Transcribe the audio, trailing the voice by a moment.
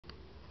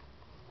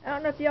I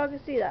don't know if y'all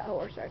can see that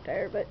horse right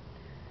there, but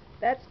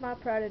that's my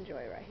pride and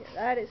joy right here.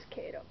 That is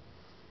Caddo.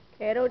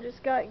 Caddo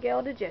just got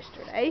gelded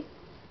yesterday.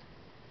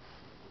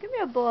 Give me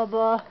a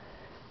bubba.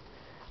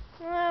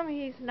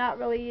 He's not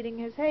really eating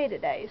his hay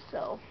today,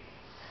 so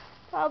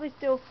probably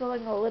still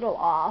feeling a little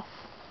off.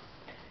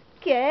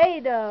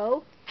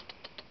 Caddo.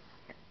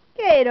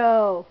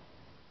 Caddo.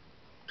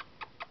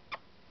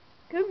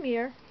 Come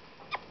here.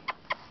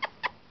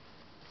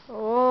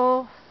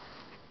 Oh,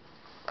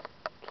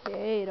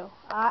 Caddo.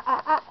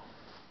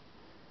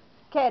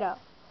 Caddo.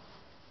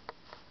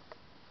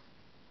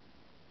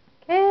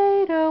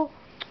 Caddo.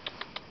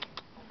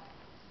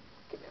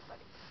 Come here,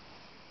 buddy.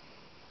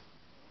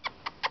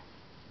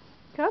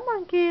 Come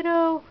on,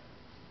 Caddo.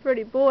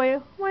 Pretty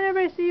boy. Whenever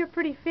I see your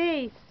pretty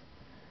face.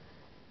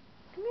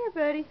 Come here,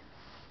 buddy.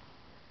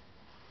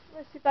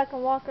 Let's see if I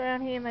can walk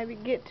around here and maybe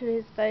get to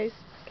his face.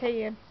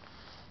 Can.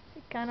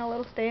 He's kind of a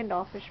little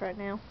standoffish right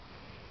now.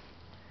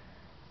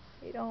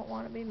 He don't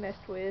want to be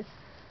messed with.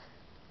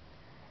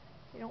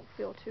 He don't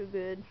feel too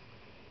good.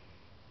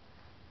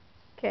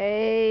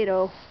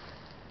 Caddo.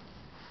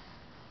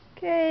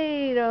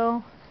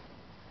 Caddo.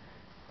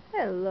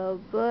 Hello,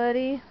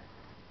 buddy.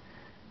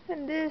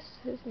 And this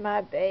is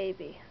my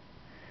baby.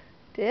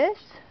 This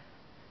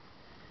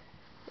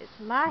is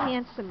my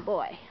handsome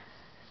boy.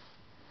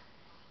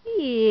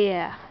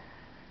 Yeah.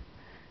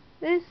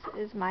 This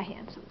is my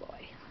handsome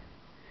boy.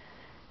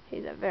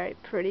 He's a very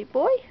pretty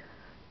boy,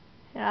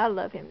 and I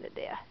love him to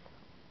death.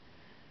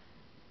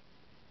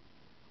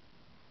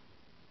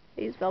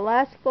 He's the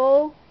last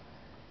foal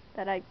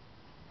that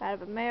out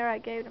of a mare I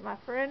gave to my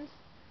friends.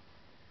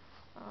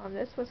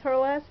 This was her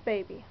last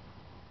baby.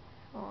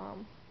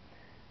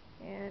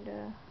 And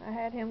I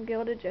had him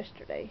gelded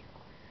yesterday.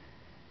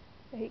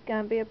 He's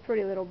gonna be a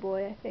pretty little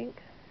boy, I think.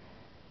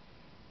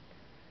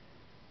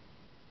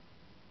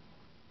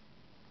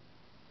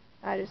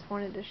 I just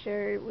wanted to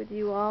share with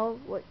you all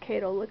what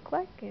Caddo looked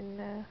like,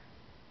 and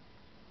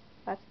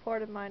that's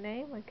part of my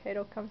name. And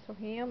Caddo comes from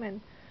him,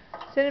 and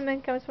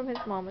Cinnamon comes from his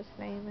mama's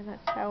name, and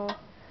that's how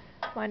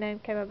my name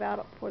came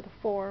about for the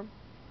form.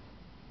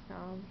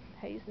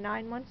 He's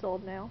 9 months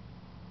old now.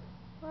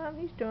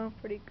 He's doing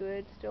pretty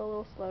good. Still a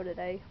little slow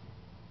today,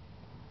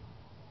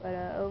 but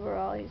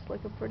overall he's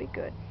looking pretty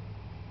good.